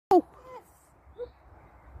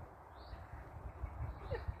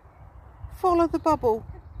follow the bubble.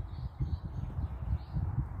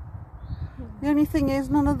 The only thing is,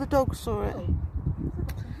 none of the dogs saw it.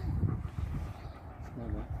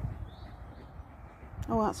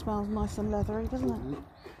 Oh, that smells nice and leathery, doesn't it?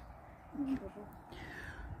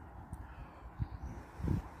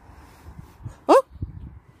 Oh!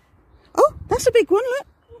 Oh, that's a big one, look!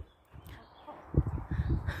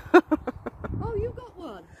 Oh, you got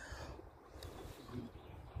one?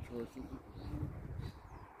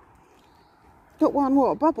 Got one, what,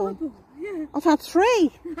 a bubble? Yeah. I've had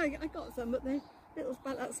 3. I got some, but they're little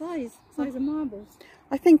about that size of marbles.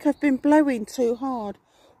 I think I've been blowing too hard.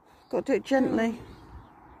 Got to do it gently.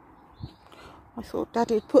 I thought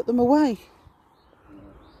Daddy'd put them away.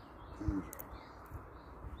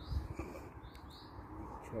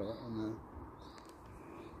 Try that one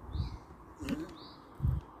there.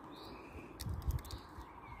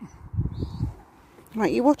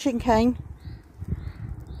 Right, you watching, Kane?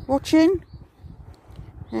 Watching?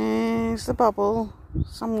 There's the bubble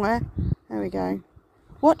somewhere. There we go.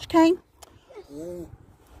 Watch, Kane. Yes.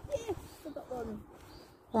 Yes, I got one.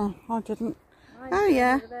 Oh, I didn't. Oh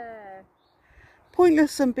yeah. There.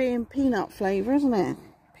 Pointless and being peanut flavour, isn't it?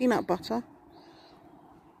 Peanut butter.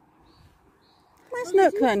 Where's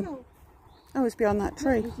Nook then? Oh, it's behind that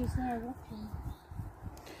tree.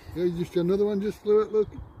 Yeah, just another one just flew it, look.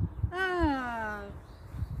 Ah.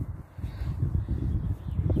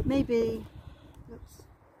 Maybe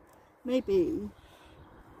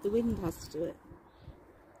the wind has to do it.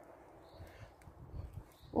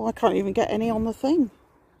 Well, I can't even get any on the thing.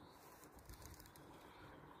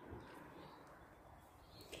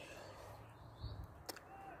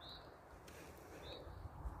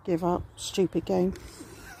 Give up, stupid game.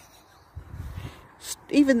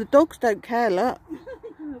 Even the dogs don't care, look.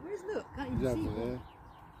 Where's Nook? Can't He's even over see there. him.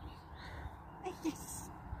 Yes.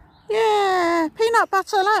 Yeah, peanut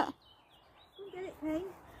butter, look. Come get it, Kane.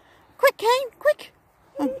 Quick, Kane, quick.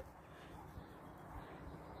 Oh.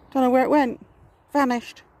 Don't know where it went.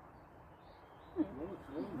 Vanished.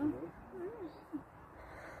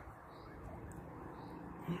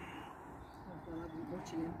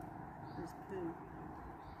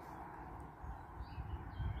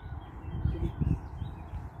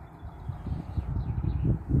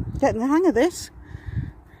 Getting the hang of this.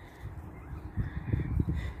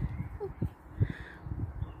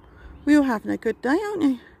 We're all having a good day, aren't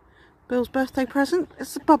you? Bill's birthday present.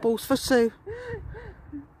 It's the bubbles for Sue.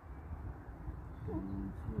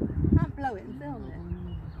 Can't blow it and film it.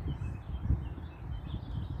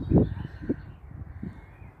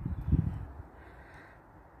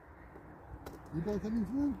 You both having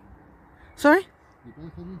fun? Sorry? You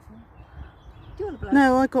both having fun? Do you want to blow?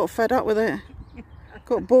 No, I got fed up with it.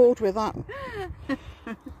 Got bored with that.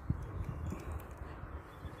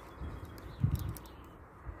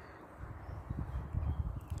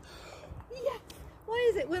 Yes. Why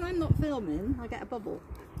is it when I'm not filming, I get a bubble?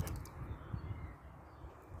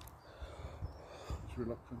 It's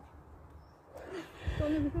reluctant.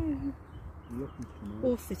 Reluctant To come out.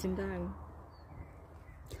 or sitting down.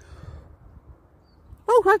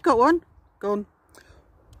 Oh, I've got one. Gone.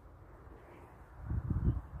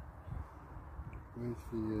 Where's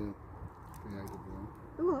the PA one?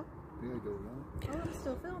 The what? PA one. Oh, I'm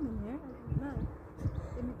still filming here. I didn't know.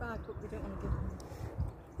 In my bag, but we don't want to give them.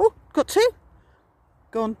 Oh, got 2.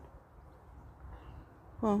 Gone.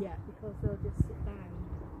 Well, Yeah, because they'll just sit down.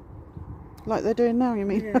 like they're doing now, you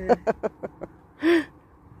mean? Yeah.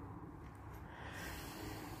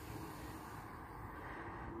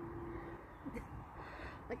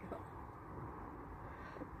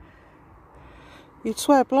 You'd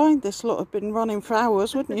swear blind this lot have been running for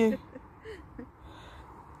hours, wouldn't you?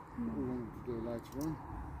 We wanted to do it later on.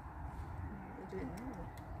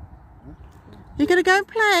 You're going to go and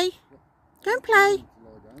play? Go and play.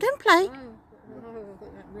 Go and play. Oh, I've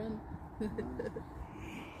got that run.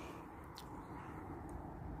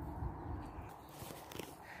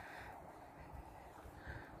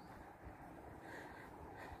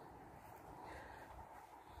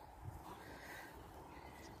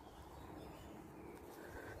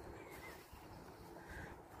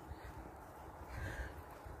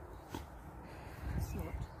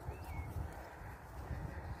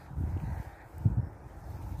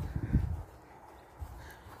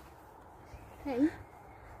 Hey,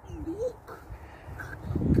 look!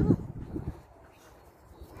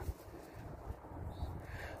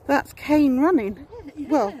 That's Kane running. Yeah.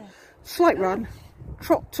 Well, slight run.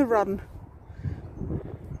 Trot to run.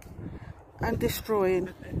 And destroying.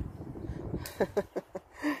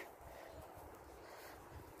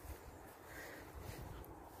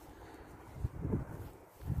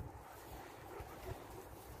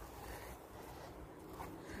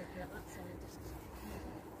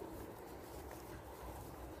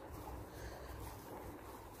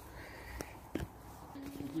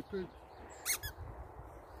 good.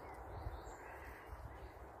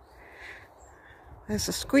 There's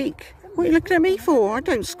a squeak. What are you looking at me for? I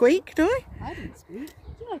don't squeak, do I? I didn't squeak. Do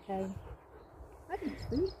you okay? I didn't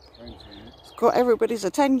squeak. It's got everybody's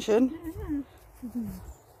attention. Yeah.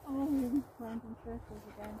 Oh, random circles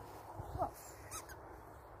again. What?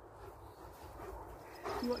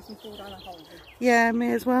 You watch me fall down a hole? Yeah,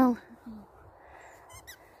 me as well.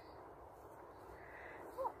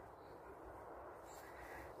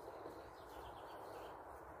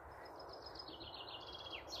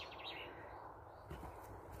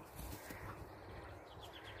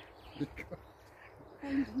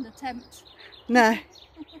 Kane didn't attempt. No,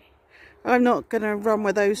 I'm not going to run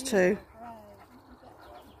with those two.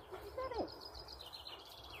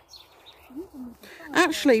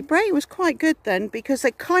 Actually, Bray was quite good then because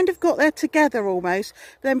they kind of got there together almost.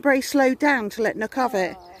 But then Bray slowed down to let Nook have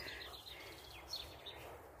it.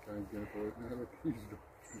 Kane's going for it now. Look,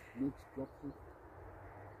 Nook's dropped it.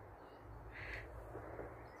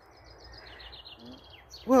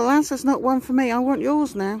 Well, that's not one for me. I want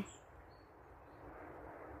yours now.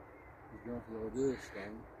 He's going for the idea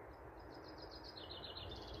stone.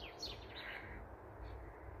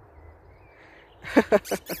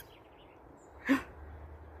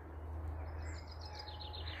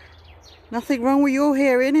 Nothing wrong with your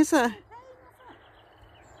hearing, is there?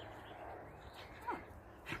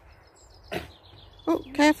 Oh,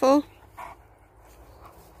 careful.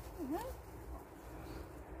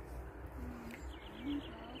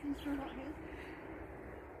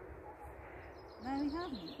 No, he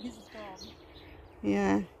hasn't. His is gone.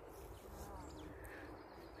 Yeah.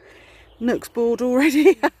 Nook's bored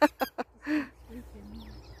already.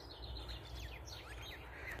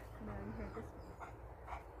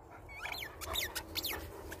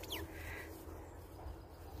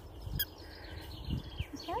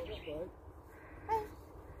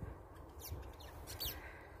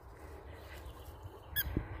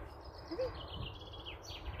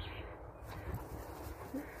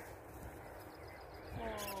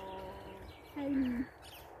 Kane.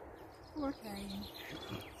 Poor Kane.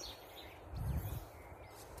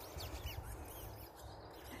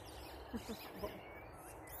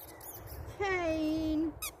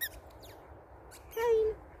 Kane.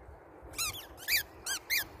 Kane.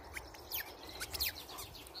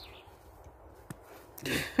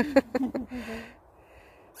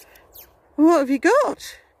 What have you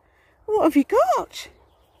got? What have you got?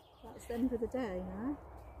 That's the end of the day now.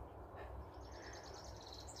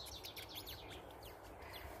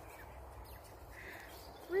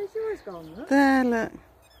 Where's yours gone, look? There, look.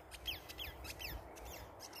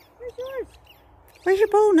 Where's yours? Where's your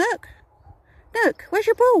ball, Nook? Nook, where's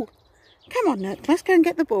your ball? Come on, Nook, let's go and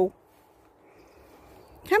get the ball.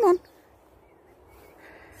 Come on.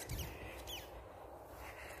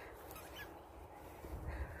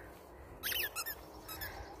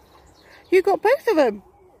 You got both of them.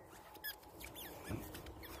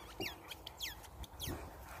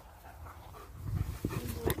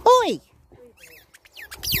 Oi!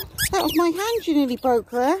 That was my hand you nearly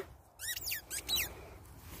broke there.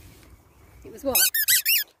 It was what?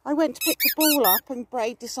 I went to pick the ball up and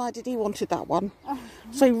Bray decided he wanted that one.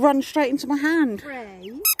 So he run straight into my hand. Bray.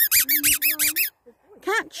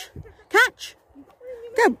 Catch! Catch!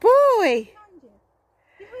 Good boy!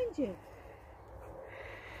 Behind you.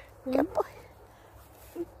 Good boy.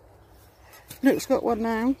 Nook's got one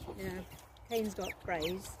now. Yeah. Kane's got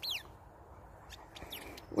Brays.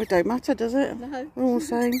 Well, it don't matter, does it? No. We're all the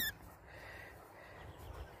same.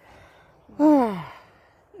 Oh.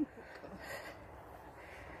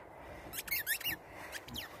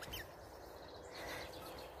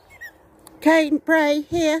 Kane, Bray,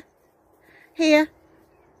 here. Here.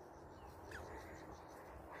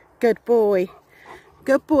 Good boy.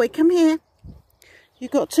 Good boy, come here.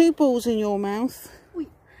 You've got two balls in your mouth. Oi.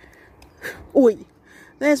 Oi.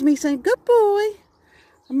 There's me saying, good boy.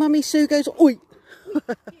 And Mummy Sue goes, oi.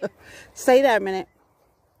 Stay there a minute.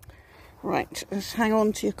 Right, let's hang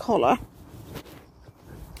on to your collar.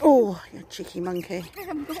 Oh, you cheeky monkey. I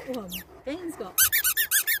haven't got one. Kane's got.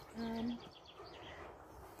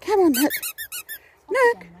 Come on, Nook.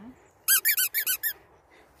 Nook.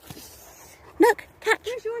 Nook, catch.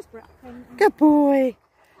 Where's yours, Brett? Good boy.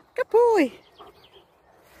 Good boy.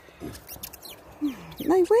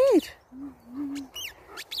 No, weird.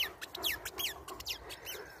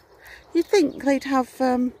 You'd think they'd have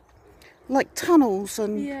like tunnels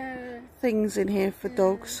and things in here for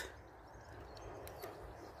dogs.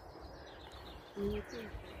 Yeah.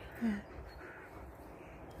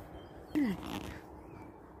 Yeah.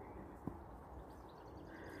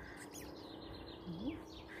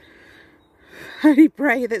 Only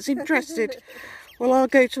Bray that's interested. Well, I'll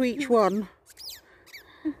go to each one.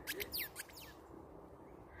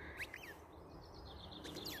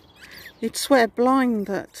 You'd swear blind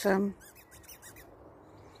that,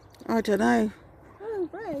 I don't know. Oh,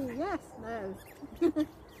 Bray, yes, no.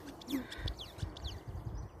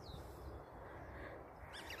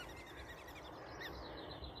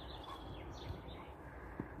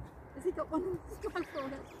 Has he got one on his drive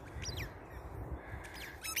on it?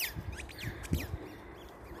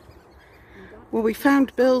 Well, we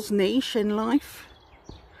found Bill's niche in life.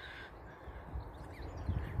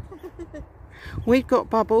 We've got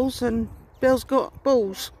bubbles and Bill's got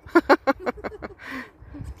balls. You can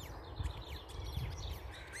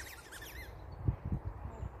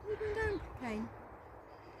go, Kane.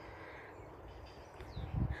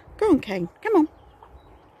 Go on, Kane, come on.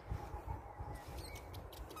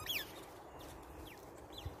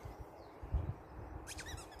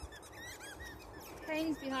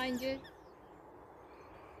 Kane's behind you.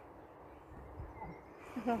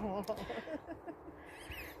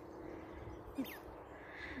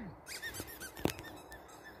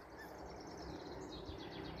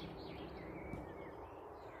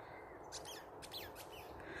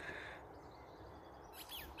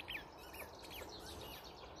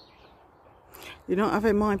 You're not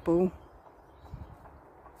having my ball.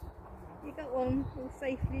 You got one, all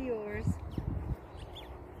safely yours.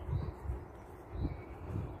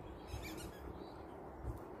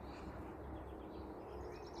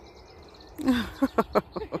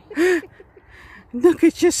 Nook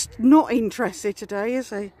is just not interested today, is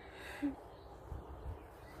he?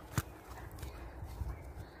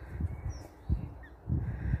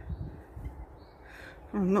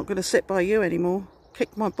 I'm not going to sit by you anymore.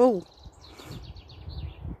 Kick my ball.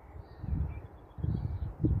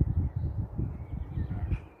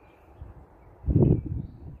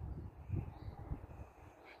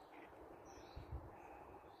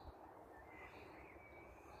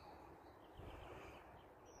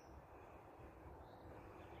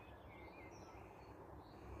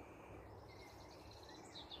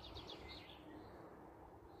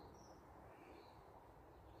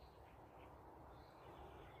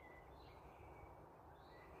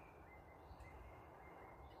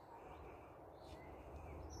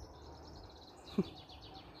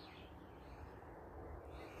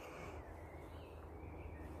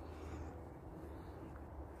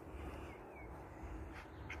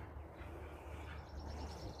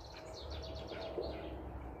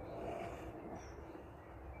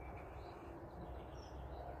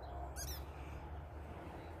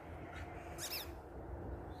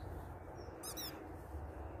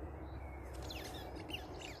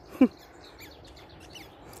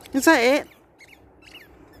 Is that it?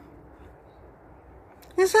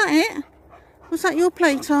 Is that it? Was that your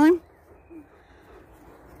playtime?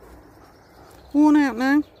 Worn out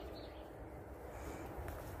now?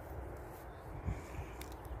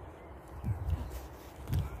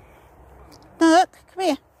 Nook, come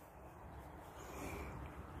here.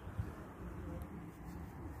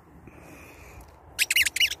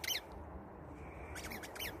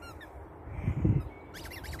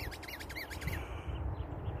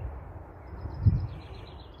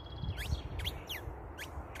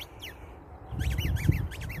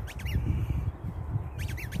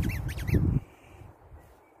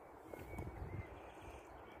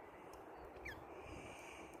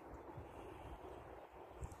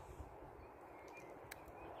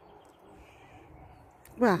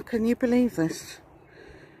 Well, can you believe this?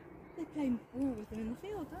 They're playing ball with them in the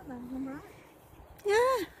field, aren't they? Remember that?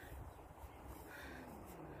 Yeah.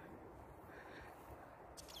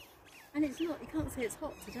 And it's not, you can't say it's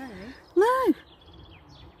hot today. No.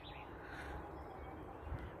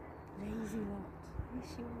 Lazy lot.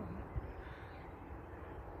 Yes, you are.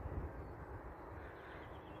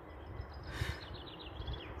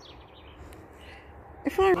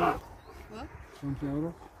 If I... What?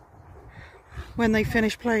 Sunflower. When they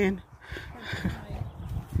finish playing.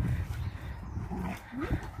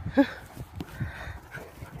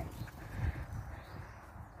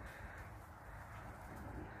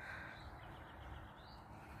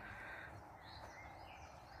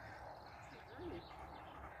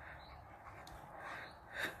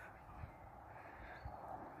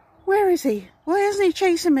 Where is he? Why isn't he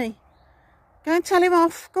chasing me? Go and tell him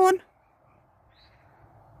off. Go on.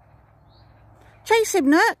 Chase him,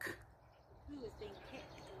 Nook.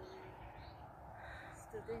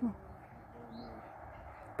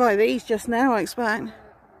 By these just now, I expect.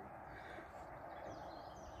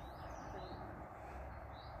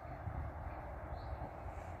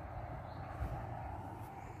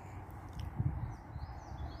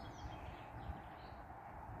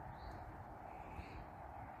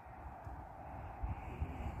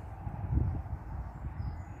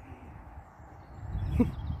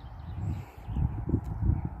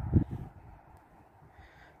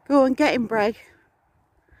 Go and get him, Bray.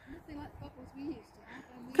 Nothing like the bubbles we used to have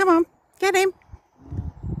when we Come on, get him.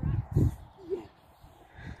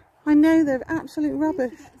 I know, they're absolute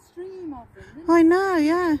rubbish. used to get a stream of them, didn't I know,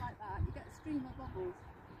 yeah. like that. You get a stream of bubbles.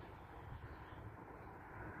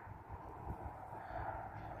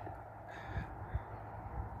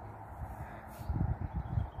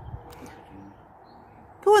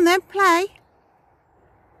 Go on then, play.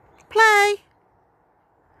 Play.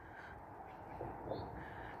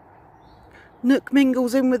 Nook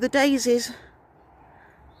mingles in with the daisies.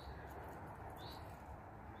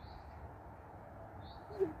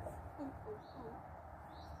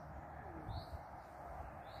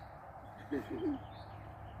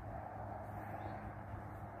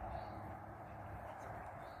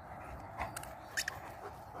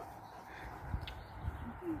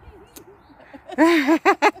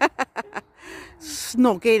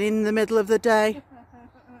 Snogging in the middle of the day.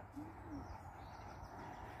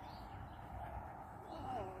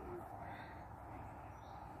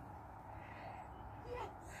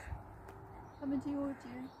 Coming towards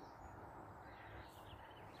you.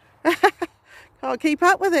 Can't keep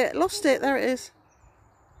up with it. Lost it. There it is.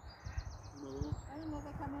 Oh, mother,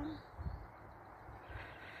 come on.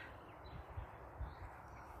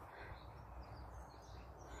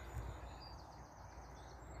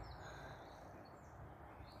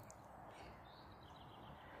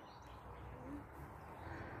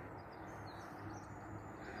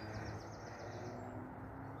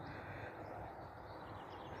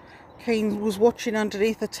 Kane was watching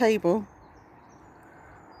underneath the table.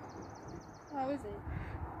 Oh, is he?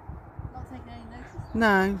 Not taking any notice?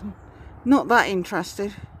 No, not that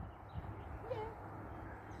interested. Yeah.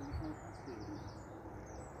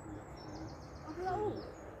 Oh, hello.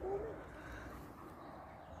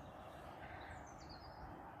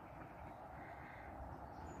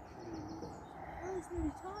 Oh, it's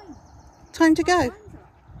nearly time. Time to go. Time's up.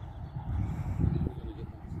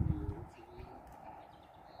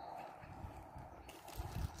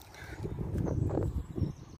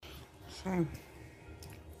 So,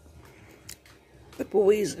 the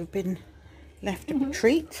boys have been left a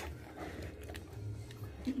treat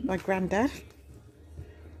by Grandad.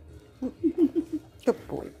 Good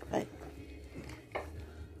boy, Bray.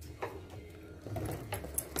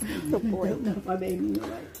 Good boy. No, I'm aiming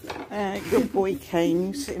right. Good boy, Kane.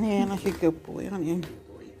 You're sitting here like a good boy, aren't you?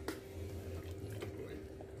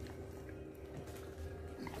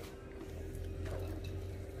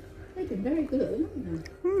 They've been very good, haven't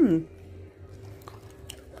they? Hmm.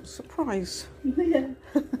 Surprise. Yeah.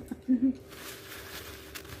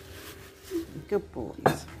 Good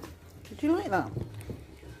boys. Did you like that?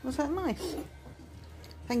 Was that nice?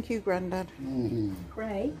 Thank you, Grandad.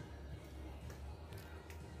 Pray.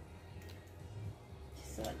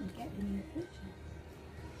 Just so I can get him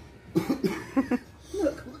in the picture.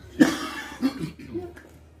 Look. Look.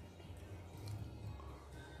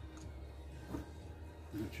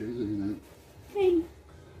 Cheesy, you know. Kane.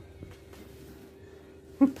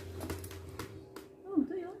 Oh, do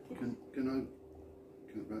you like it? Can I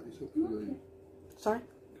back this up for you? Sorry?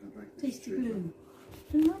 Can I back this Tasty cheese bloom.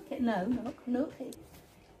 Do you like it? No, no. up? Good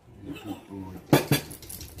boy.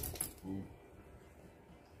 Oh.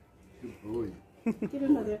 Good boy. Give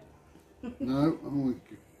another. No, I'm going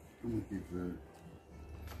to give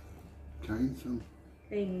Kane some.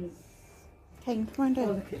 Kane's. Kane, come round Oh,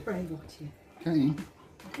 here. look at Bray watching. Kane?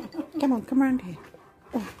 Come on, come round here.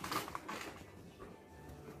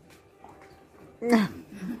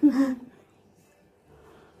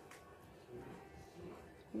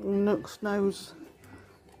 Nook's nose.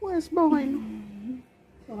 Where's mine?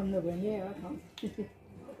 Oh, I'm nowhere near. I can't.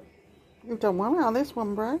 You've done well out of this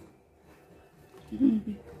one, bro.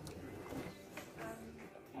 And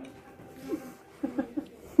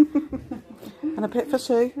a bit for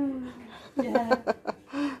Sue. Yeah.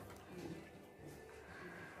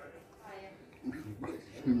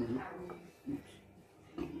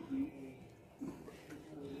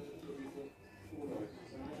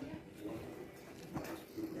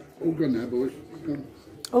 All gone now, boys. Gone.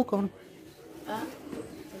 All gone.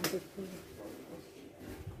 Good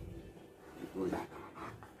boy.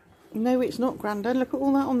 No, it's not, Grandad. Look at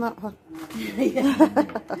all that on that one.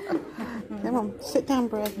 Come on, sit down,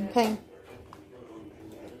 Bray. Kane.